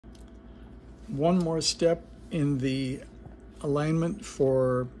one more step in the alignment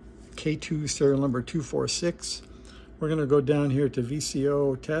for K2 serial number 246. We're going to go down here to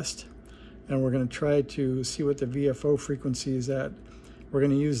VCO Test, and we're going to try to see what the VFO frequency is at. We're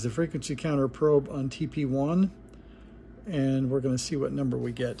going to use the frequency counter probe on TP1, and we're going to see what number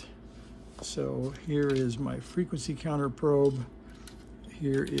we get. So here is my frequency counter probe.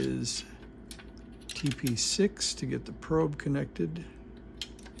 Here is TP6 to get the probe connected.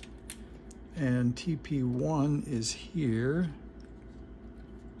 And TP1 is here.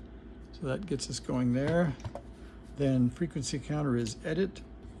 So that gets us going there. Then frequency counter is edit,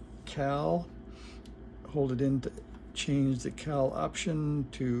 cal, hold it in to change the cal option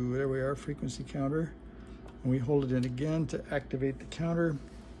to, there we are, frequency counter. And we hold it in again to activate the counter.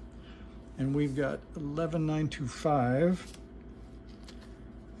 And we've got 11925.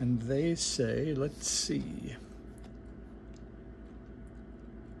 And they say, let's see.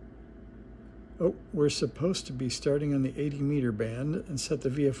 Oh, we're supposed to be starting on the 80 meter band and set the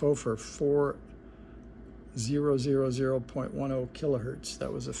VFO for 4000.10 kilohertz.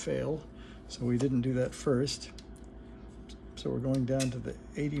 That was a fail, so we didn't do that first. So we're going down to the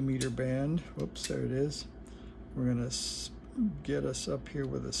 80 meter band. Whoops, there it is. We're gonna get us up here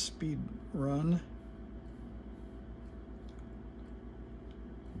with a speed run.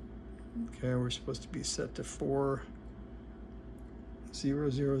 Okay, we're supposed to be set to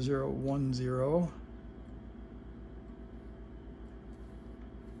 400010.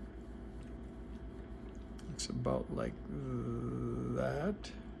 Looks about like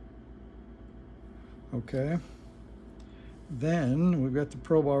that. Okay. Then we've got the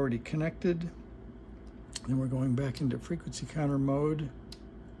probe already connected. And we're going back into frequency counter mode.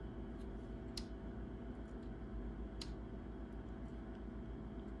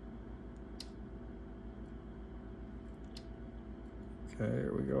 Okay,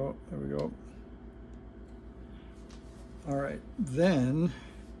 here we go, there we go. All right, then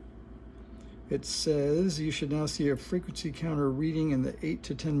it says you should now see a frequency counter reading in the 8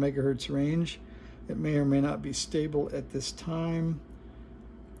 to 10 megahertz range. It may or may not be stable at this time.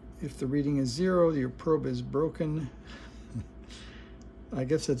 If the reading is 0, your probe is broken. I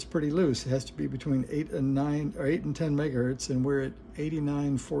guess that's pretty loose. It has to be between 8 and 10 megahertz, and we're at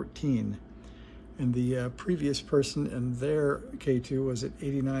 8914. And the previous person and their K2 was at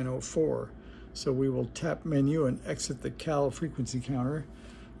 8904. So we will tap menu and exit the cal frequency counter.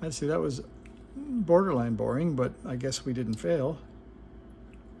 I'd say that was borderline boring, but I guess we didn't fail.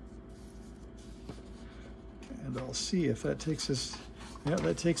 And I'll see if that takes us, yeah,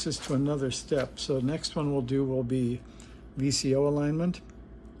 that takes us to another step. So next one we'll do will be VCO alignment.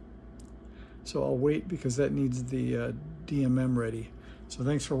 So I'll wait because that needs the DMM ready. So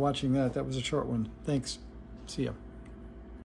thanks for watching that. That was a short one. Thanks. See ya.